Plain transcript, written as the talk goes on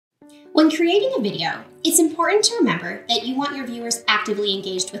When creating a video, it's important to remember that you want your viewers actively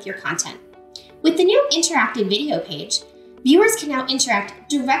engaged with your content. With the new interactive video page, viewers can now interact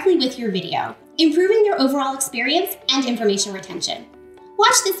directly with your video, improving their overall experience and information retention.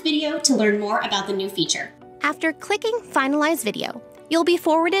 Watch this video to learn more about the new feature. After clicking Finalize Video, you'll be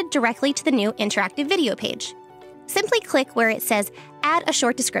forwarded directly to the new interactive video page. Simply click where it says Add a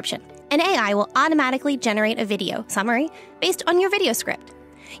short description, and AI will automatically generate a video summary based on your video script.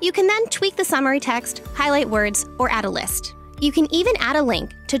 You can then tweak the summary text, highlight words, or add a list. You can even add a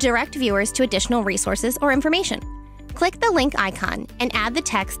link to direct viewers to additional resources or information. Click the link icon and add the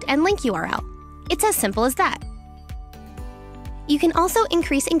text and link URL. It's as simple as that. You can also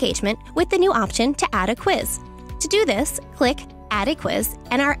increase engagement with the new option to add a quiz. To do this, click Add a Quiz,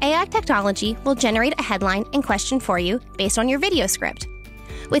 and our AI technology will generate a headline and question for you based on your video script.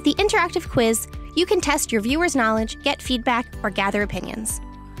 With the interactive quiz, you can test your viewers' knowledge, get feedback, or gather opinions.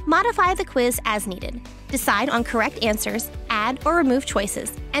 Modify the quiz as needed. Decide on correct answers, add or remove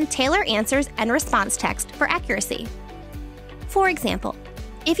choices, and tailor answers and response text for accuracy. For example,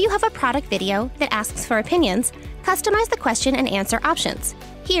 if you have a product video that asks for opinions, customize the question and answer options.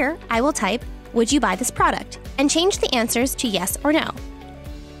 Here, I will type, "Would you buy this product?" and change the answers to yes or no.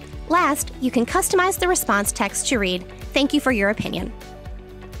 Last, you can customize the response text to read, "Thank you for your opinion."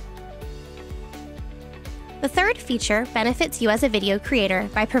 The third feature benefits you as a video creator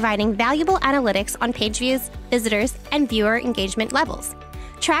by providing valuable analytics on page views, visitors, and viewer engagement levels.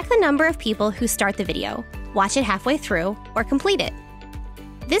 Track the number of people who start the video, watch it halfway through, or complete it.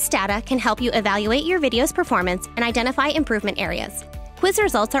 This data can help you evaluate your video's performance and identify improvement areas. Quiz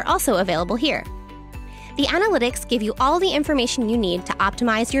results are also available here. The analytics give you all the information you need to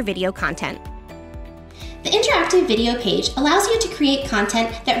optimize your video content. The interactive video page allows you to create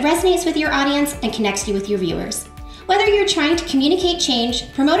content that resonates with your audience and connects you with your viewers. Whether you're trying to communicate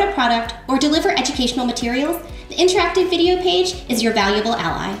change, promote a product, or deliver educational materials, the interactive video page is your valuable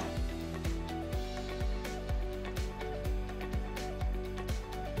ally.